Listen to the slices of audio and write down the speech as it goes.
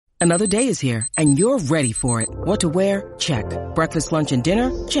Another day is here, and you're ready for it. What to wear? Check. Breakfast, lunch, and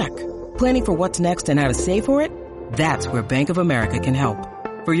dinner? Check. Planning for what's next and how to save for it? That's where Bank of America can help.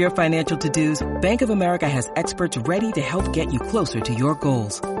 For your financial to-dos, Bank of America has experts ready to help get you closer to your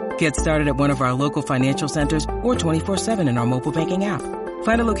goals. Get started at one of our local financial centers or 24/7 in our mobile banking app.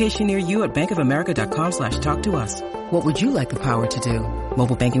 Find a location near you at bankofamerica.com/talktous. What would you like the power to do?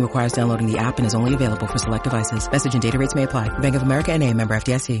 Mobile banking requires downloading the app and is only available for select devices. Message and data rates may apply. Bank of America NA, member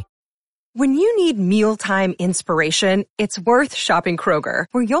FDIC. When you need mealtime inspiration, it's worth shopping Kroger,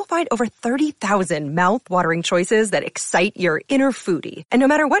 where you'll find over 30,000 mouth-watering choices that excite your inner foodie. And no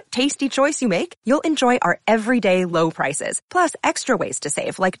matter what tasty choice you make, you'll enjoy our everyday low prices, plus extra ways to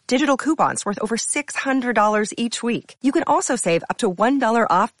save, like digital coupons worth over $600 each week. You can also save up to $1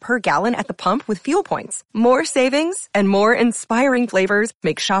 off per gallon at the pump with fuel points. More savings and more inspiring flavors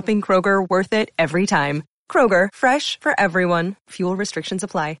make shopping Kroger worth it every time. Kroger, fresh for everyone. Fuel restrictions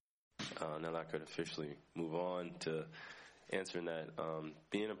apply. Now that I could officially move on to answering that,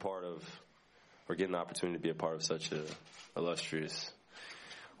 being a part of, or getting the opportunity to be a part of such a illustrious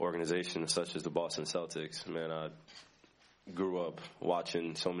organization such as the Boston Celtics, man, I grew up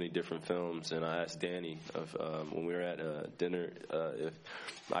watching so many different films, and I asked Danny when we were at dinner if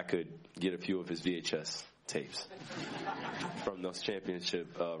I could get a few of his VHS tapes from those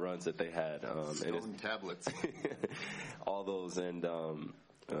championship runs that they had. Stone tablets. All those, and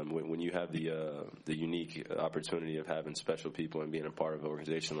when you have the unique opportunity of having special people and being a part of an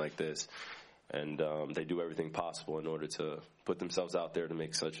organization like this, and they do everything possible in order to put themselves out there to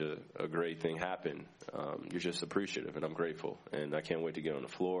make such a great thing happen, you're just appreciative, and I'm grateful, and I can't wait to get on the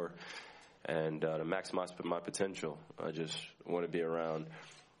floor and to maximize my potential. I just want to be around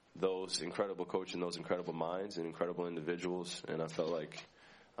those incredible coaches and those incredible minds and incredible individuals, and I felt like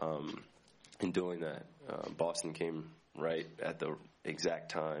in doing that, Boston came right at the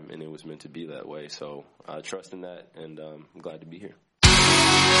exact time, and it was meant to be that way. So I trust in that, and I'm glad to be here.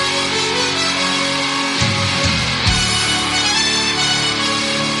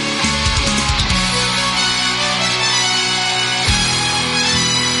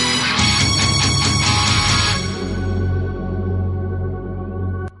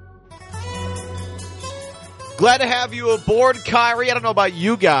 Glad to have you aboard, Kyrie. I don't know about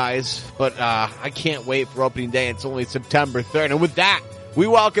you guys, but I can't wait for opening day. It's only September 3rd. And with that, we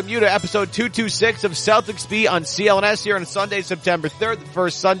welcome you to episode 226 of Celtics Beat on CLNS here on Sunday, September 3rd, the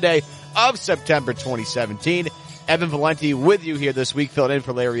first Sunday of September 2017. Evan Valenti with you here this week, filling in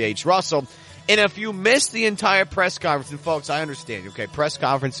for Larry H. Russell. And if you missed the entire press conference, and folks, I understand, okay, press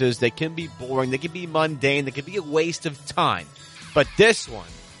conferences, they can be boring, they can be mundane, they can be a waste of time. But this one,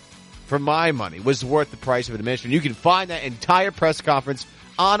 for my money, was worth the price of admission. You can find that entire press conference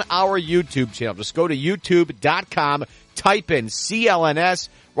on our YouTube channel. Just go to youtube.com, type in CLNS,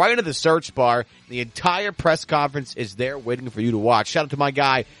 right into the search bar. The entire press conference is there waiting for you to watch. Shout out to my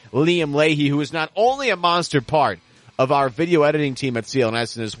guy, Liam Leahy, who is not only a monster part of our video editing team at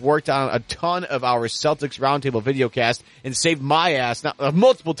CLNS and has worked on a ton of our Celtics Roundtable videocast and saved my ass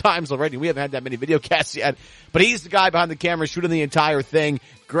multiple times already. We haven't had that many videocasts yet, but he's the guy behind the camera shooting the entire thing.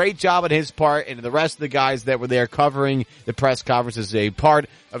 Great job on his part, and the rest of the guys that were there covering the press conference is a part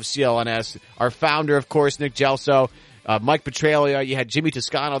of CLNS. Our founder, of course, Nick Gelso, Mike Petralia, you had Jimmy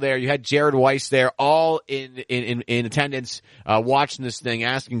Toscano there, you had Jared Weiss there, all in attendance, watching this thing,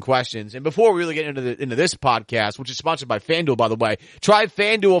 asking questions. And before we really get into this podcast, which is sponsored by FanDuel, by the way, try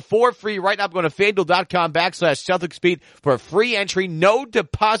FanDuel for free right now. Go to FanDuel.com/CelticsBeat for a free entry, no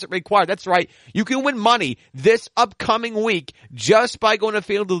deposit required. That's right. You can win money this upcoming week just by going to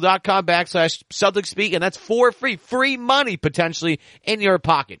FanDuel.com/CelticsBeat, and that's for free money potentially in your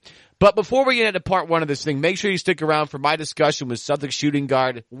pocket. But before we get into part one of this thing, make sure you stick around for my discussion with Celtics shooting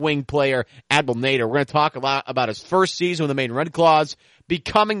guard, wing player, Admiral Nader. We're going to talk a lot about his first season with the Maine Red Claws,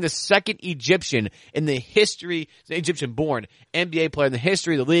 becoming the second Egyptian in the history, the Egyptian-born NBA player in the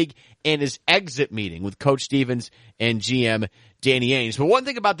history of the league, and his exit meeting with Coach Stevens and GM Danny Ainge. But one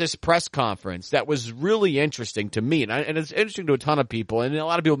thing about this press conference that was really interesting to me, and it's interesting to a ton of people, and a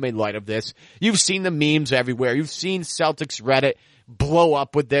lot of people made light of this. You've seen the memes everywhere. You've seen Celtics Reddit blow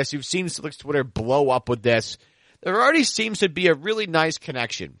up with this. You've seen Celtics Twitter blow up with this. There already seems to be a really nice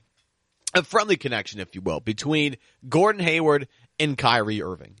connection, a friendly connection, if you will, between Gordon Hayward and Kyrie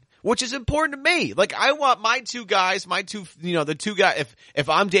Irving, which is important to me. Like, I want the two guys, if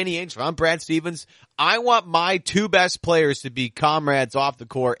I'm Danny Ainge, if I'm Brad Stevens, I want my two best players to be comrades off the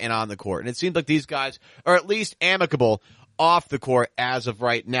court and on the court. And it seems like these guys are at least amicable off the court as of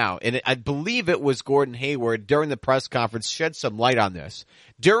right now. And I believe it was Gordon Hayward during the press conference shed some light on this.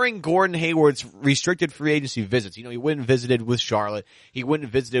 During Gordon Hayward's restricted free agency visits, he went and visited with Charlotte. He went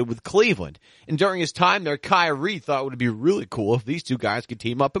and visited with Cleveland. And during his time there, Kyrie thought it would be really cool if these two guys could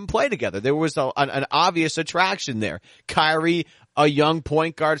team up and play together. There was an obvious attraction there. Kyrie, a young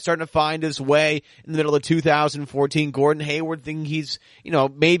point guard starting to find his way in the middle of 2014. Gordon Hayward thinking he's,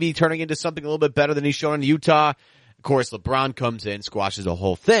 maybe turning into something a little bit better than he's shown in Utah. Of course, LeBron comes in, squashes the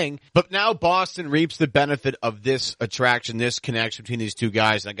whole thing. But now Boston reaps the benefit of this attraction, this connection between these two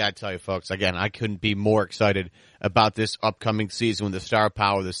guys. And I gotta tell you folks, again, I couldn't be more excited about this upcoming season when the star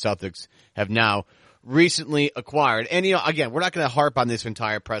power the Celtics have now recently acquired. And, again, we're not going to harp on this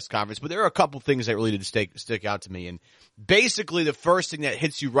entire press conference, but there are a couple things that really did stick out to me. And basically the first thing that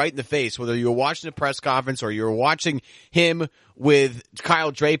hits you right in the face, whether you're watching the press conference or you're watching him with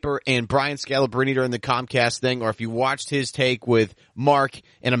Kyle Draper and Brian Scalabrine during the Comcast thing, or if you watched his take with Mark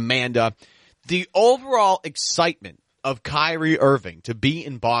and Amanda, the overall excitement of Kyrie Irving to be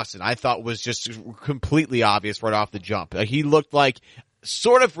in Boston, I thought was just completely obvious right off the jump. He looked like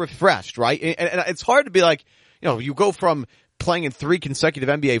sort of refreshed, right? And it's hard to be like, you go from playing in 3 consecutive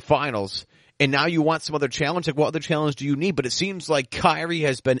NBA finals and now you want some other challenge. Like, what other challenge do you need? But it seems like Kyrie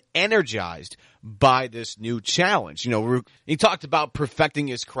has been energized by this new challenge. He talked about perfecting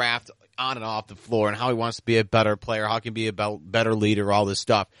his craft on and off the floor and how he wants to be a better player, how he can be a better leader, all this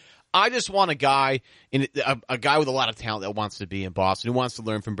stuff. I just want a guy with a lot of talent that wants to be in Boston, who wants to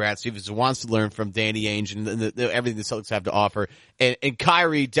learn from Brad Stevens, who wants to learn from Danny Ainge and everything the Celtics have to offer. And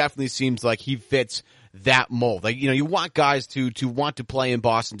Kyrie definitely seems like he fits that mold. Like, you want guys to want to play in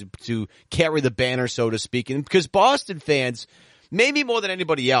Boston, to carry the banner, so to speak. And because Boston fans, maybe more than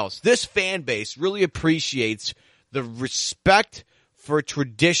anybody else, this fan base really appreciates the respect for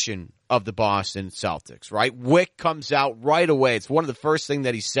tradition of the Boston Celtics, right? Wick comes out right away. It's one of the first things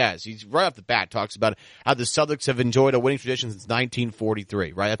that he says. He's right off the bat talks about how the Celtics have enjoyed a winning tradition since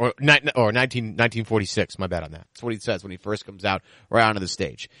 1943, right? Or 1946. My bad on that. That's what he says when he first comes out right onto the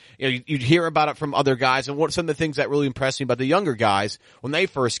stage. You'd hear about it from other guys, and what some of the things that really impressed me about the younger guys when they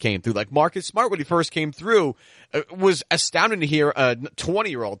first came through, like Marcus Smart when he first came through, was astounding to hear a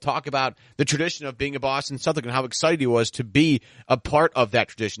 20-year-old talk about the tradition of being a Boston Celtic and how excited he was to be a part of that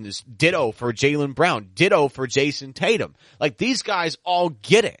tradition. This ditto for Jaylen Brown, ditto for Jason Tatum. Like, these guys all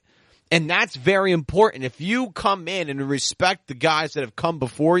get it. And that's very important. If you come in and respect the guys that have come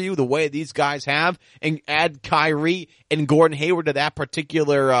before you the way these guys have, and add Kyrie and Gordon Hayward to that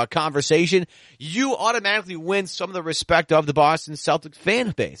particular conversation, you automatically win some of the respect of the Boston Celtics fan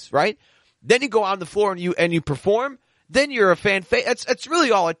base, right? Then you go on the floor and you perform, then you're a fan. That's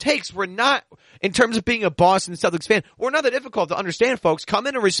really all it takes. We're not, in terms of being a Boston Celtics fan, we're not that difficult to understand, folks. Come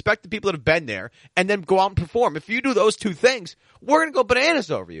in and respect the people that have been there, and then go out and perform. If you do those two things, we're going to go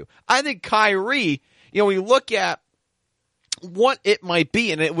bananas over you. I think Kyrie, when you look at what it might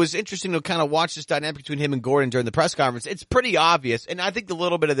be, and it was interesting to kind of watch this dynamic between him and Gordon during the press conference. It's pretty obvious, and I think a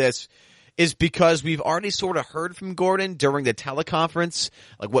little bit of this is because we've already sort of heard from Gordon during the teleconference,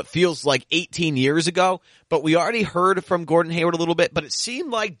 like what feels like 18 years ago, but we already heard from Gordon Hayward a little bit, but it seemed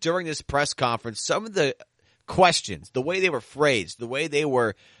like during this press conference, some of the questions, the way they were phrased, the way they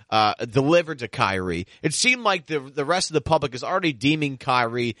were delivered to Kyrie, it seemed like the rest of the public is already deeming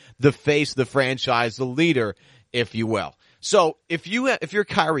Kyrie the face of the franchise, the leader, if you will. So if you're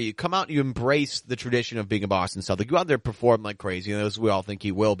Kyrie, you come out and you embrace the tradition of being a Boston Celtic. You go out there and perform like crazy, and as we all think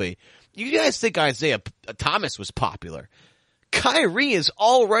he will be. You guys think Isaiah Thomas was popular. Kyrie is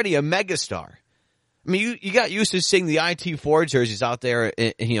already a megastar. I mean, you got used to seeing the IT4 jerseys out there,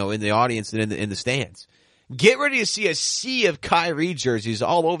 in the audience and in the stands. Get ready to see a sea of Kyrie jerseys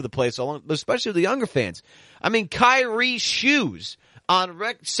all over the place, especially the younger fans. I mean, Kyrie shoes on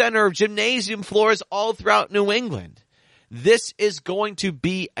rec center gymnasium floors all throughout New England. This is going to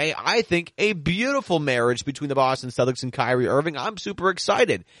be I think, a beautiful marriage between the Boston Celtics and Kyrie Irving. I'm super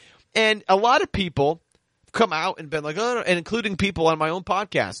excited. And a lot of people have come out and been like, and including people on my own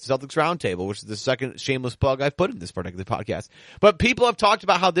podcast, Celtics Roundtable, which is the second shameless plug I've put in this particular podcast. But people have talked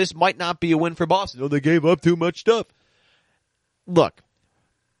about how this might not be a win for Boston. They gave up too much stuff. Look,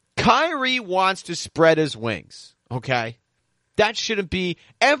 Kyrie wants to spread his wings, okay? That shouldn't be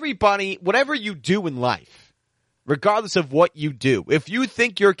everybody, whatever you do in life. Regardless of what you do, if you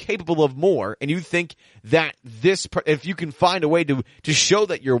think you're capable of more and you think that if you can find a way to show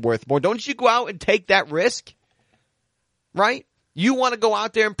that you're worth more, don't you go out and take that risk? Right? You want to go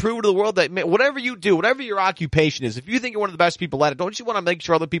out there and prove to the world that whatever you do, whatever your occupation is, if you think you're one of the best people at it, don't you want to make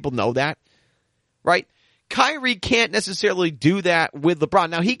sure other people know that? Right? Kyrie can't necessarily do that with LeBron.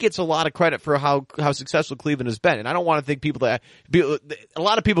 Now, he gets a lot of credit for how successful Cleveland has been, and I don't want to think a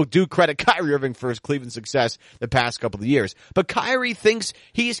lot of people do credit Kyrie Irving for his Cleveland success the past couple of years, but Kyrie thinks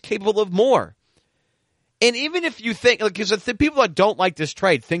he's capable of more. And even if you think, because the people that don't like this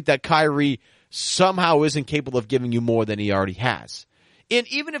trade think that Kyrie somehow isn't capable of giving you more than he already has. And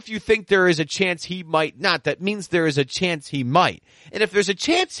even if you think there is a chance he might not, that means there is a chance he might. And if there's a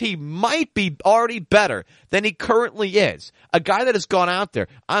chance he might be already better than he currently is, a guy that has gone out there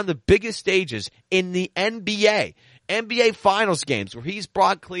on the biggest stages in the NBA Finals games where he's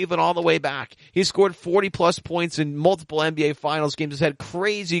brought Cleveland all the way back. He's scored 40-plus points in multiple NBA Finals games. He's had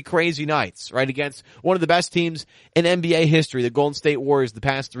crazy, crazy nights, right, against one of the best teams in NBA history, the Golden State Warriors, the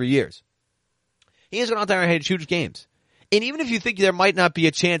past 3 years. He has gone out there and had huge games. And even if you think there might not be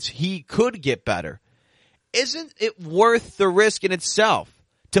a chance he could get better, isn't it worth the risk in itself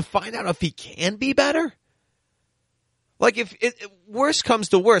to find out if he can be better? Like, if worse comes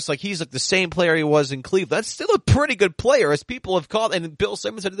to worse, like he's like the same player he was in Cleveland, that's still a pretty good player, as people have called, and Bill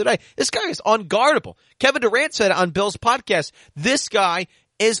Simmons said today, this guy is unguardable. Kevin Durant said on Bill's podcast, this guy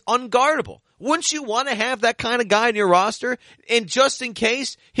is unguardable. Wouldn't you want to have that kind of guy in your roster? And just in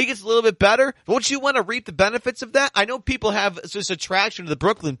case he gets a little bit better, wouldn't you want to reap the benefits of that? I know people have this attraction to the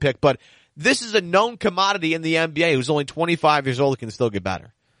Brooklyn pick, but this is a known commodity in the NBA who's only 25 years old and can still get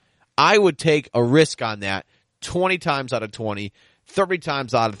better. I would take a risk on that 20 times out of 20, 30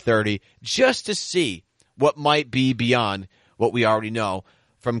 times out of 30, just to see what might be beyond what we already know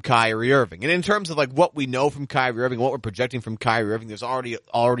from Kyrie Irving. And in terms of like what we know from Kyrie Irving, what we're projecting from Kyrie Irving, there's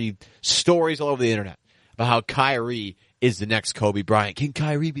already stories all over the internet about how Kyrie is the next Kobe Bryant. Can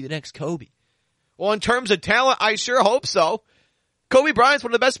Kyrie be the next Kobe? Well, in terms of talent, I sure hope so. Kobe Bryant's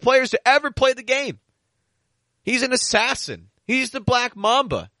one of the best players to ever play the game. He's an assassin. He's the Black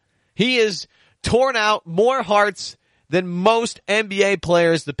Mamba. He has torn out more hearts than most NBA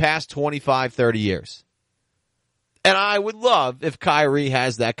players the past 25, 30 years. And I would love if Kyrie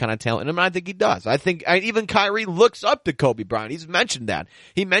has that kind of talent in him, and I think he does. I think even Kyrie looks up to Kobe Bryant. He's mentioned that.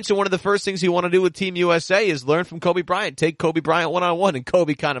 He mentioned one of the first things he wanted to do with Team USA is learn from Kobe Bryant, take Kobe Bryant one-on-one, and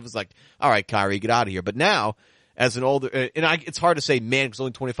Kobe kind of was like, all right, Kyrie, get out of here. But now, as an older, it's hard to say man because he's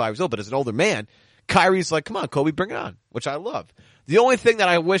only 25 years old, but as an older man, Kyrie's like, come on, Kobe, bring it on, which I love. The only thing that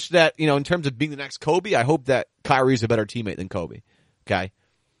I wish that, in terms of being the next Kobe, I hope that Kyrie's a better teammate than Kobe. Okay?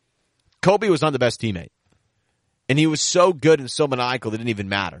 Kobe was not the best teammate. And he was so good and so maniacal, it didn't even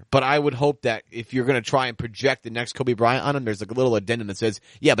matter. But I would hope that if you're going to try and project the next Kobe Bryant on him, there's like a little addendum that says,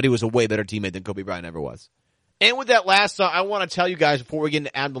 yeah, but he was a way better teammate than Kobe Bryant ever was. And with that last thought, I want to tell you guys, before we get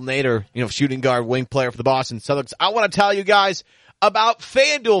into Admiral Nader, shooting guard, wing player for the Boston Celtics, I want to tell you guys about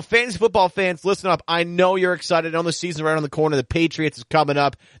FanDuel. Fantasy football fans, listen up. I know you're excited. On the season right on the corner, the Patriots is coming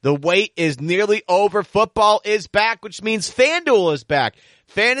up. The wait is nearly over. Football is back, which means FanDuel is back.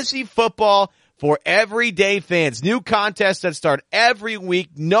 Fantasy football for everyday fans. New contests that start every week.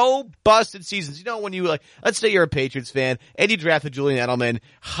 No busted seasons. When you let's say you're a Patriots fan and you drafted Julian Edelman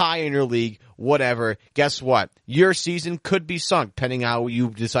high in your league, whatever. Guess what? Your season could be sunk depending how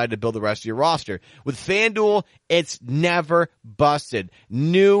you decide to build the rest of your roster. With FanDuel, it's never busted.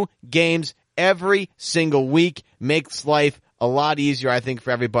 New games every single week makes life a lot easier, I think,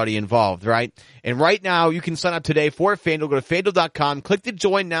 for everybody involved, right? And right now, you can sign up today for FanDuel. Go to FanDuel.com, click the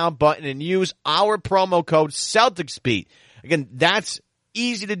Join Now button, and use our promo code CelticsBeat. Again, that's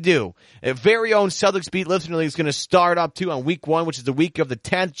easy to do. A very own Celtics Beat Listener League is going to start up, too, on week 1, which is the week of the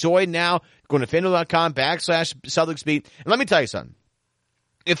 10th. Join now. Go to FanDuel.com/CelticsBeat. And let me tell you something.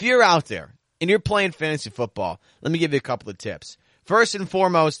 If you're out there and you're playing fantasy football, let me give you a couple of tips. First and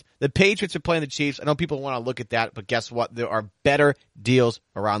foremost, the Patriots are playing the Chiefs. I know people want to look at that, but guess what? There are better deals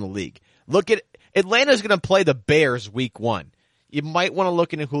around the league. Look at Atlanta's going to play the Bears week 1. You might want to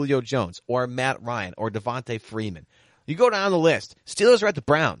look into Julio Jones or Matt Ryan or Devontae Freeman. You go down the list. Steelers are at the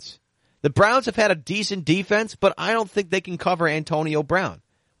Browns. The Browns have had a decent defense, but I don't think they can cover Antonio Brown,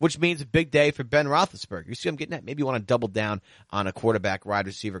 which means a big day for Ben Roethlisberger. You see what I'm getting at? Maybe you want to double down on a quarterback wide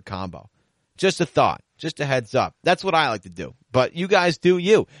receiver combo. Just a thought. Just a heads up. That's what I like to do. But you guys do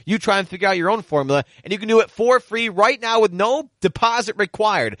you. You try and figure out your own formula, and you can do it for free right now with no deposit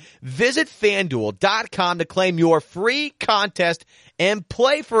required. Visit FanDuel.com to claim your free contest and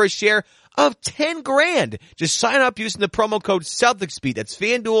play for a share of $10,000. Just sign up using the promo code CelticsBeat. That's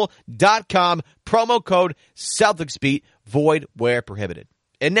FanDuel.com, promo code CelticsBeat, void where prohibited.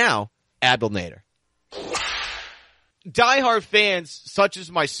 And now, Admiral Nader. Diehard fans such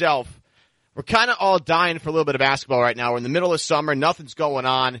as myself We're kind of all dying for a little bit of basketball right now. We're in the middle of summer. Nothing's going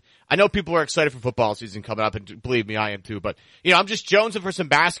on. I know people are excited for football season coming up, and believe me, I am too. But, I'm just jonesing for some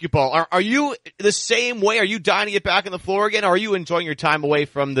basketball. Are you the same way? Are you dying to get back on the floor again, or are you enjoying your time away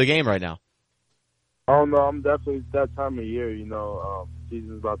from the game right now? Oh, no, I'm definitely that time of year,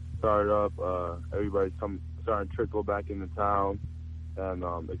 season's about to start up. Everybody's starting to trickle back into town, and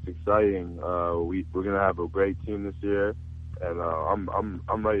it's exciting. We're going to have a great team this year. And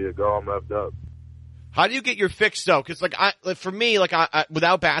I'm ready to go. I'm revved up. How do you get your fix though? Because for me,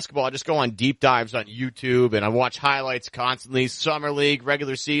 without basketball, I just go on deep dives on YouTube and I watch highlights constantly. Summer league,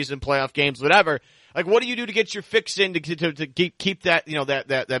 regular season, playoff games, whatever. Like, what do you do to get your fix in to keep that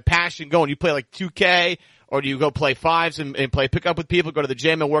that passion going? You play like 2K, or do you go play fives and play pickup with people, go to the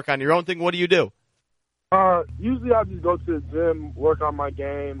gym and work on your own thing? What do you do? Usually I just go to the gym, work on my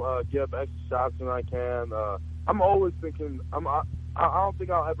game, get up extra shots when I can. I'm always thinking I don't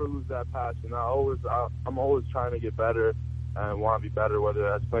think I'll ever lose that passion. I'm always trying to get better and want to be better, whether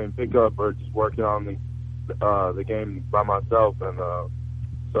that's playing pickup or just working on the game by myself. And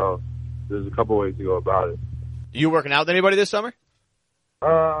so there's a couple ways to go about it. You working out with anybody this summer?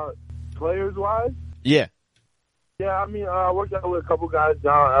 Players wise? Yeah. Yeah, I worked out with a couple guys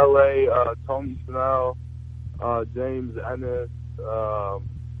down in L.A., Tony Snell, James Ennis,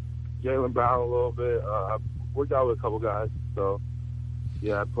 Jaylen Brown a little bit. I worked out with a couple guys. So,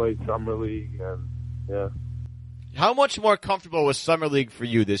 yeah, I played Summer League, and, yeah. How much more comfortable was Summer League for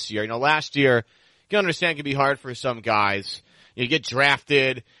you this year? Last year, you can understand it can be hard for some guys. You get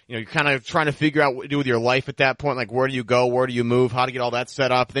drafted, you're kind of trying to figure out what to do with your life at that point, like where do you go, where do you move, how to get all that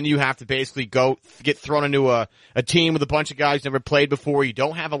set up. Then you have to basically get thrown into a team with a bunch of guys never played before. You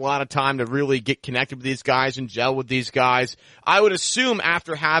don't have a lot of time to really get connected with these guys and gel with these guys. I would assume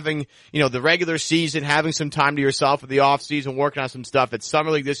after having, the regular season, having some time to yourself with the off season, working on some stuff, that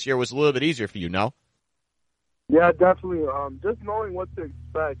Summer League this year was a little bit easier for you, no? Yeah, definitely. Just knowing what to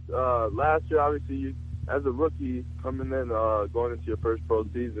expect. Last year, obviously, as a rookie coming in, going into your first pro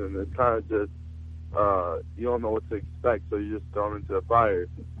season, it's kind of just, you don't know what to expect, so you're just thrown into the fire.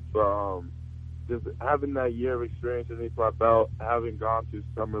 But just having that year of experience underneath my belt, having gone through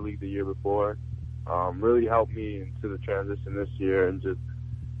Summer League the year before, really helped me into the transition this year and just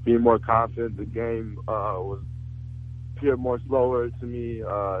being more confident. The game was appeared more slower to me. It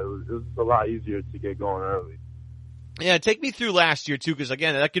was a lot easier to get going early. Yeah, take me through last year too, because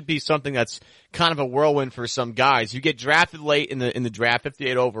again, that could be something that's kind of a whirlwind for some guys. You get drafted late in the draft,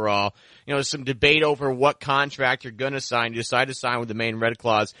 58 overall. There's some debate over what contract you're going to sign. You decide to sign with the Maine Red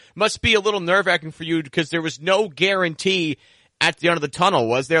Claws. Must be a little nerve-wracking for you because there was no guarantee at the end of the tunnel,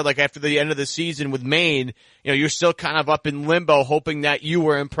 was there? Like after the end of the season with Maine, you're still kind of up in limbo, hoping that you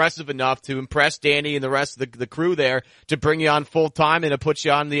were impressive enough to impress Danny and the rest of the crew there to bring you on full time and to put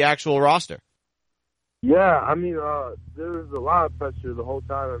you on the actual roster. Yeah, there was a lot of pressure the whole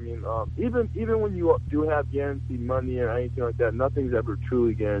time. Even when you do have guaranteed money or anything like that, nothing's ever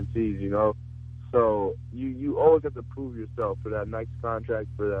truly guaranteed, So you always have to prove yourself for that next contract,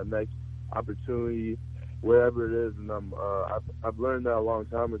 for that next opportunity, wherever it is. And I've learned that a long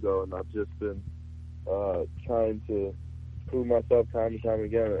time ago, and I've just been trying to prove myself time and time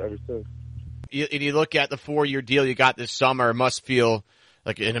again ever since. You look at the 4-year deal you got this summer, it must feel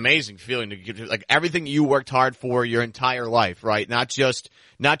like an amazing feeling to get, like everything you worked hard for your entire life, right? Not just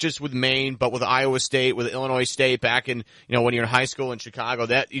with Maine, but with Iowa State, with Illinois State back in, when you're in high school in Chicago,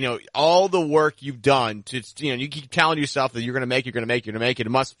 that, all the work you've done to, you keep telling yourself that you're going to make it.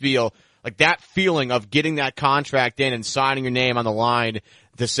 It must feel like that feeling of getting that contract in and signing your name on the line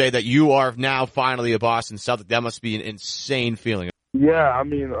to say that you are now finally a Boston Celtic. That must be an insane feeling. Yeah,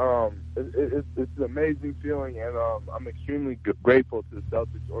 it's an amazing feeling, and I'm extremely grateful to the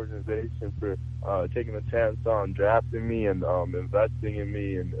Celtics organization for taking a chance on drafting me and investing in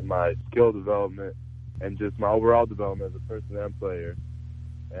me and my skill development and just my overall development as a person and player.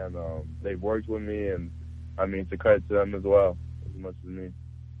 And they've worked with me, and it's a credit to them as well, as much as me.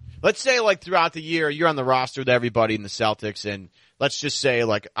 Let's say, throughout the year, you're on the roster with everybody in the Celtics, and let's just say,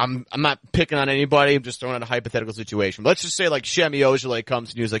 I'm not picking on anybody, I'm just throwing out a hypothetical situation. But let's just say, Shemi Ojeleye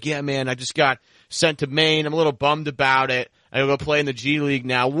comes and he's like, yeah, man, I just got sent to Maine, I'm a little bummed about it, I'm going to go play in the G League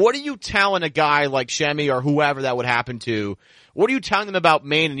now. What are you telling a guy like Shemi or whoever that would happen to? What are you telling them about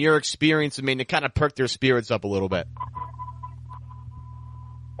Maine and your experience in Maine to kind of perk their spirits up a little bit?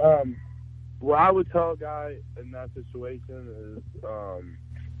 What I would tell a guy in that situation is,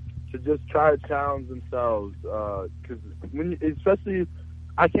 to just try to challenge themselves, because especially,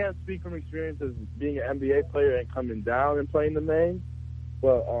 I can't speak from experience as being an NBA player and coming down and playing the Maine,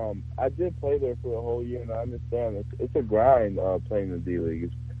 but I did play there for a whole year, and I understand it's a grind playing the D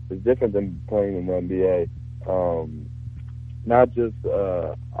League. is different than playing in the NBA. Not just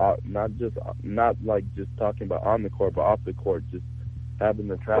talking about on the court, but off the court, just having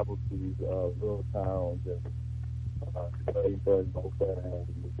to travel to these little towns and play for an open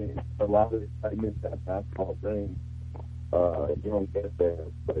and a lot of excitement that basketball brings. You don't get there,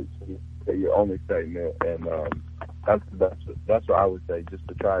 but you get your own excitement, and that's what I would say. Just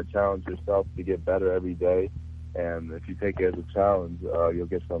to try to challenge yourself to get better every day, and if you take it as a challenge, you'll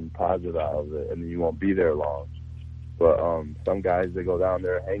get something positive out of it, and you won't be there long. But some guys, they go down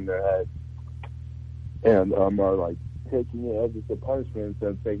there, hang their heads, and are like taking it as a punishment instead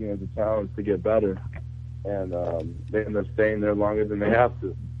of taking it as a challenge to get better, and they end up staying there longer than they have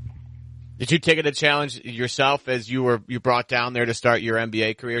to. Did you take it a challenge yourself as you brought down there to start your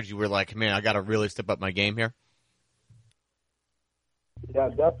NBA career? You were like, man, I got to really step up my game here? Yeah,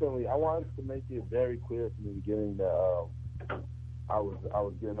 definitely. I wanted to make it very clear from the beginning that I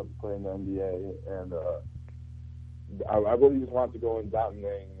was getting up to play in the NBA, and I really just wanted to go and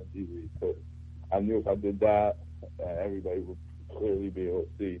dominating in the G League, because I knew if I did that, everybody would clearly be able to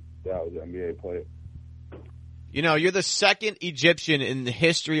see that I was an NBA player. You know, you're the second Egyptian in the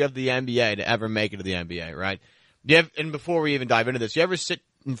history of the NBA to ever make it to the NBA, right? And before we even dive into this, you ever sit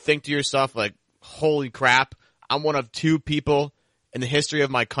and think to yourself, like, holy crap, I'm one of two people in the history of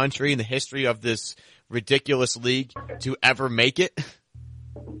my country, in the history of this ridiculous league, to ever make it?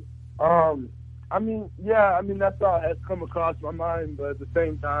 That's all has come across my mind, but at the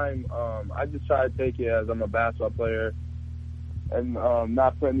same time, I just try to take it as I'm a basketball player and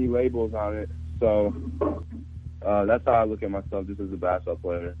not put any labels on it. So that's how I look at myself, just as a basketball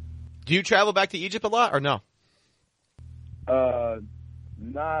player. Do you travel back to Egypt a lot, or no?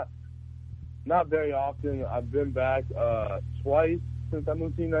 Not very often. I've been back twice since I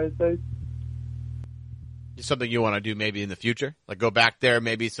moved to the United States. Is something you want to do maybe in the future? Like go back there,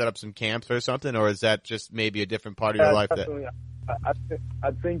 maybe set up some camps or something? Or is that just maybe a different part of your life? Definitely. I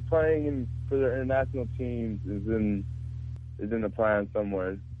think playing for the international teams is in the plan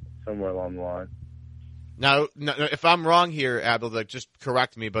somewhere along the line. Now, if I'm wrong here, Abdul, like, just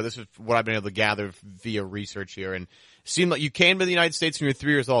correct me, but this is what I've been able to gather via research here. And it seemed like you came to the United States when you were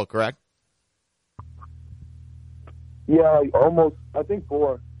 3 years old, correct? Yeah, almost. I think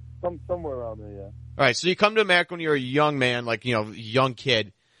 4. Somewhere around there, yeah. All right, so you come to America when you're a young man, like, you know, young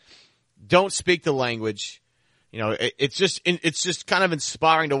kid. Don't speak the language. You know, it's just kind of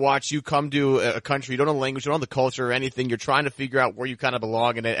inspiring to watch you come to a country. You don't know the language, you don't know the culture or anything. You're trying to figure out where you kind of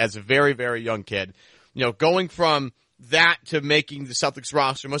belong in it as a very, very young kid. You know, going from that to making the Celtics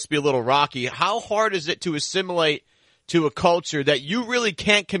roster must be a little rocky. How hard is it to assimilate to a culture that you really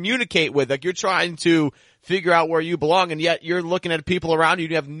can't communicate with? Like, you're trying to figure out where you belong, and yet you're looking at people around you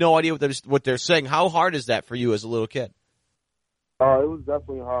and you have no idea what they're saying. How hard is that for you as a little kid? It was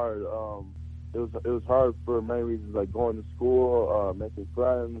definitely hard. It was hard for many reasons, like going to school, making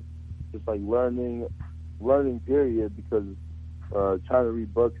friends, just like learning period, because trying to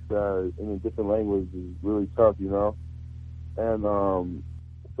read books in a different language is really tough, you know. And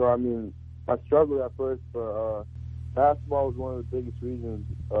so I mean, I struggled at first, but basketball was one of the biggest reasons,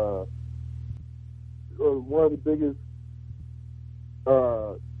 one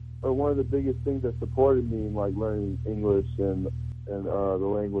of the biggest things that supported me in like learning English and the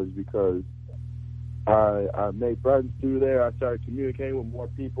language, because I made friends through there. I started communicating with more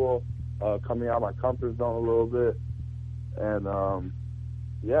people, coming out of my comfort zone a little bit, and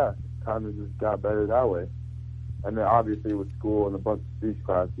kind of just got better that way. And then obviously with school and a bunch of speech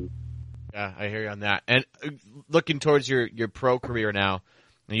classes. Yeah, I hear you on that. And looking towards your pro career now,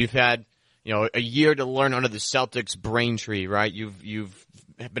 you've had, you know, a year to learn under the Celtics brain tree, right? You've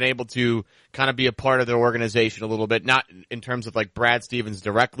been able to kind of be a part of their organization a little bit, not in terms of like Brad Stevens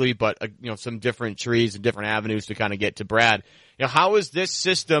directly, but you know, some different trees and different avenues to kind of get to Brad. You know, how is this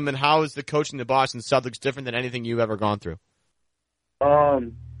system and how is the coaching the Boston Celtics different than anything you've ever gone through?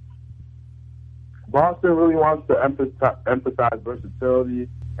 Boston really wants to emphasize versatility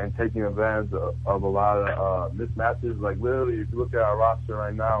and taking advantage of a lot of mismatches. Like literally, if you look at our roster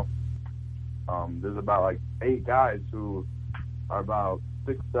right now, there's about like 8 guys who are about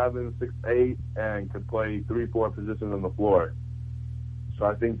 6'7", 6'8", and could play 3-4 positions on the floor. So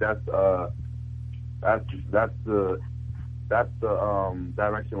I think that's the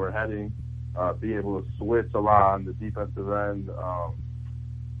direction we're heading. Be able to switch a lot on the defensive end.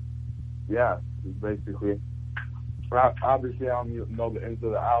 Basically. Obviously, I don't know the ins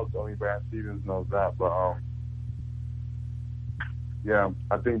or the outs. Only Brad Stevens knows that. But I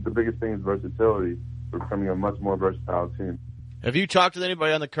think the biggest thing is versatility. We're becoming a much more versatile team. Have you talked with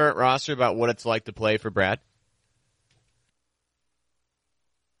anybody on the current roster about what it's like to play for Brad?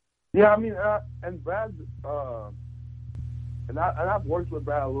 Yeah, I mean, and Brad, and I've worked with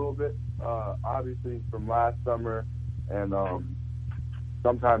Brad a little bit, obviously from last summer, and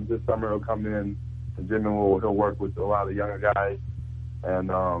sometimes this summer he'll come in and Jimmy he'll work with a lot of younger guys,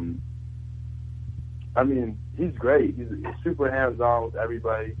 and I mean, he's great. He's super hands-on with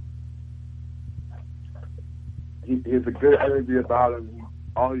everybody. He has a good energy about him.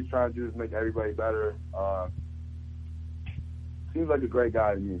 All he's trying to do is make everybody better. Seems like a great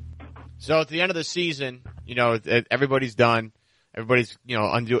guy to me. So at the end of the season, you know, everybody's done. Everybody's,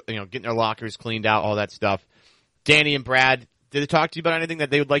 getting their lockers cleaned out, all that stuff. Danny and Brad, did they talk to you about anything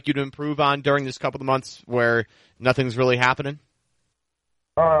that they would like you to improve on during this couple of months where nothing's really happening?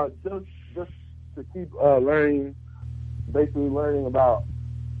 Just to keep learning about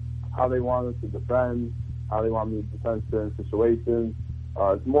how they want us to defend, how they want me to defend certain situations.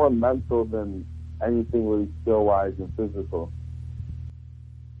 It's more mental than anything really skill-wise and physical.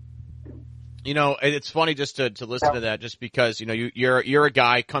 You know, it's funny just to listen to that, just because, you know, you're a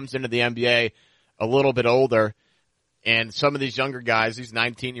guy comes into the NBA a little bit older, and some of these younger guys, these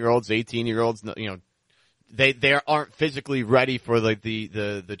 19-year-olds, 18-year-olds, you know, they aren't physically ready for like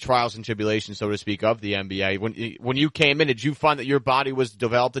the trials and tribulations, so to speak, of the NBA. When you came in, did you find that your body was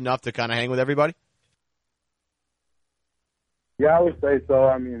developed enough to kind of hang with everybody? Yeah, I would say so.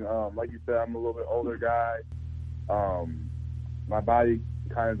 I mean, like you said, I'm a little bit older guy. My body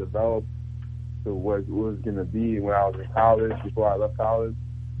kind of developed to what it was going to be when I was in college, before I left college,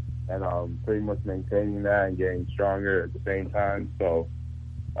 and pretty much maintaining that and getting stronger at the same time. So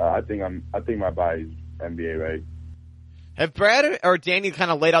I think my body's NBA ready. Have Brad or Danny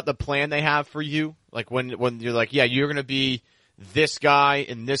kind of laid out the plan they have for you? Like when you're like, yeah, you're going to be this guy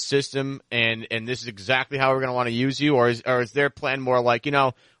in this system, and this is exactly how we're going to want to use you, or is their plan more like, you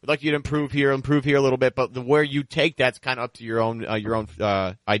know, we'd like you to improve here a little bit, but where you take that's kind of up to your own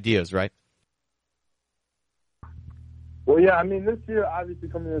ideas, right? Well, yeah, I mean, this year, obviously,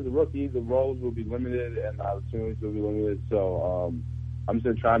 coming in as a rookie, the roles will be limited and the opportunities will be limited. So I'm just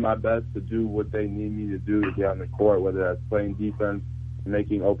going to try my best to do what they need me to do to get on the court, whether that's playing defense,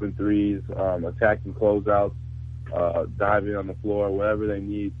 making open threes, attacking closeouts, diving on the floor, whatever they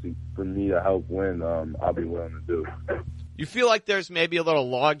need for me to help win, I'll be willing to do. You feel like there's maybe a little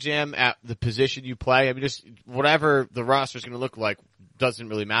logjam at the position you play? I mean, just whatever the roster's going to look like doesn't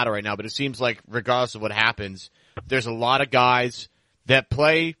really matter right now, but it seems like regardless of what happens, there's a lot of guys that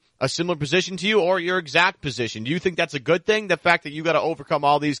play a similar position to you or your exact position. Do you think that's a good thing, the fact that you got to overcome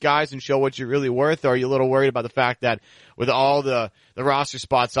all these guys and show what you're really worth, or are you a little worried about the fact that with all the roster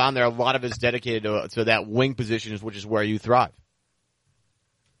spots on there, a lot of it's dedicated to that wing position, which is where you thrive?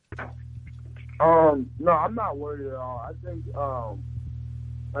 No, I'm not worried at all. I think,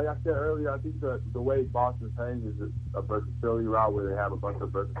 like I said earlier, I think the way Boston's playing is a versatility route where they have a bunch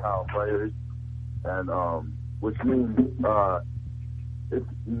of versatile players, and which means it's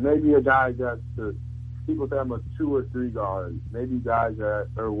maybe a guy that's people say I'm a 2 or 3 guard. Maybe guys that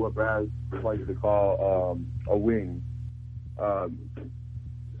are what Brad likes to call a wing. So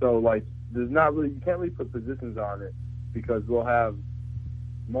like, there's not really, you can't really put positions on it because we'll have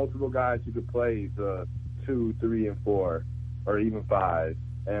multiple guys who could play the 2, 3, and 4, or even 5.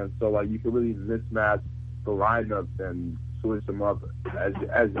 And so like you can really mismatch the lineups and switch them up as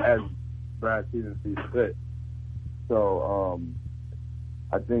Brad season sees fit. So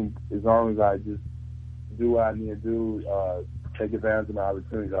I think as long as I just do what I need to do, take advantage of my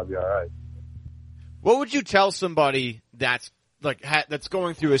opportunities, I'll be all right. What would you tell somebody that's like that's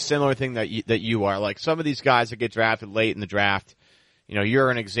going through a similar thing that you are? Like some of these guys that get drafted late in the draft, you know, you're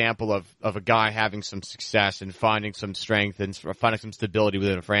an example of a guy having some success and finding some strength and finding some stability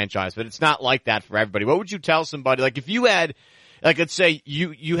within a franchise, but it's not like that for everybody. What would you tell somebody? Like if you had, like let's say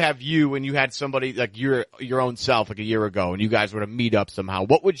you have you and you had somebody like your own self like a year ago and you guys were to meet up somehow,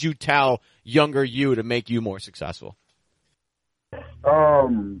 what would you tell younger you to make you more successful? I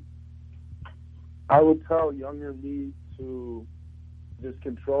would tell younger me to just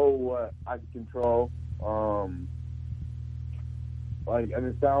control what I can control. And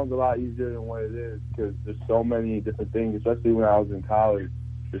it sounds a lot easier than what it is because there's so many different things, especially when I was in college.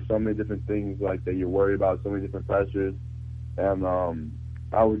 There's so many different things like that you're worried about, so many different pressures. And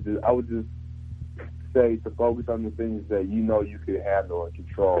I would just say to focus on the things that you know you can handle and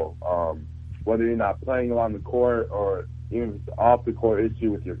control. Whether you're not playing on the court or even if it's off the court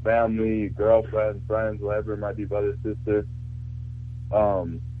issue with your family, your girlfriend, friends, whatever it might be, brother, sister.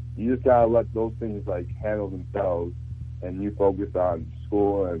 You just gotta let those things like handle themselves, and you focus on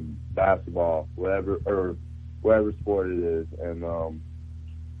school and basketball, whatever sport it is. And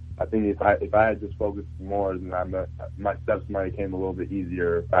I think if I had just focused more, then my steps might have came a little bit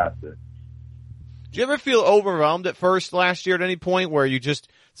easier or faster. Do you ever feel overwhelmed at first last year at any point where you just,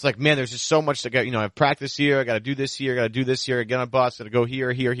 it's like, man, there's just so much to get, you know, I've practiced here, I got to do this here, got to do this here, I get on a bus, got to go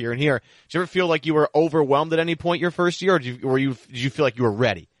here, here, here, and here. Did you ever feel like you were overwhelmed at any point your first year, or did you feel like you were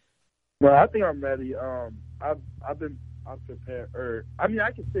ready? Well, I think I'm ready. I'm prepared, I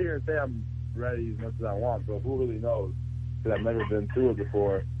can sit here and say I'm ready as much as I want, but who really knows? Because I've never been through it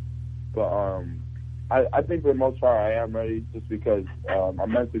before. But I think for the most part I am ready, just because I'm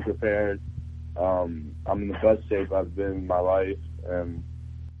mentally prepared. I'm in the best shape I've been in my life, and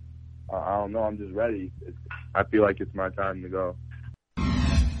I don't know, I'm just ready. I feel like it's my time to go.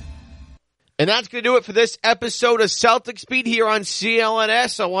 And that's going to do it for this episode of Celtics Beat here on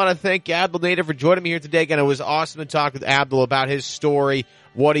CLNS. I want to thank Abdul Nader for joining me here today. Again, it was awesome to talk with Abdul about his story,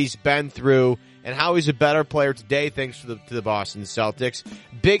 what he's been through, and how he's a better player today thanks to the Boston Celtics.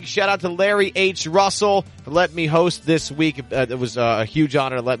 Big shout out to Larry H. Russell for letting me host this week. It was a huge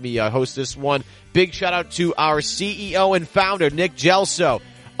honor to let me host this one. Big shout out to our CEO and founder, Nick Gelso.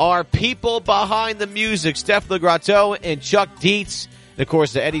 Our people behind the music, Steph Legrateau and Chuck Dietz. And, of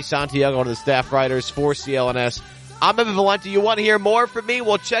course, to Eddie Santiago, one of the staff writers for CLNS. I'm Evan Valenti. You want to hear more from me?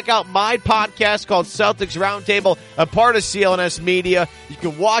 Well, check out my podcast called Celtics Roundtable, a part of CLNS Media. You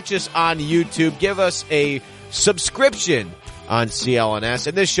can watch us on YouTube. Give us a subscription on CLNS.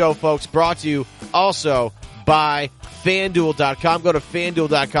 And this show, folks, brought to you also by FanDuel.com. Go to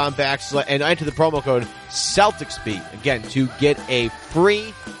FanDuel.com and enter the promo code CelticsBeat, again, to get a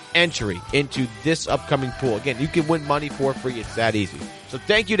free entry into this upcoming pool. Again, you can win money for free. It's that easy. So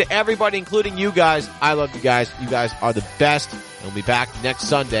thank you to everybody, including you guys. I love you guys. You guys are the best. And we'll be back next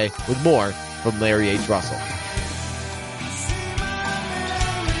Sunday with more from Larry H. Russell.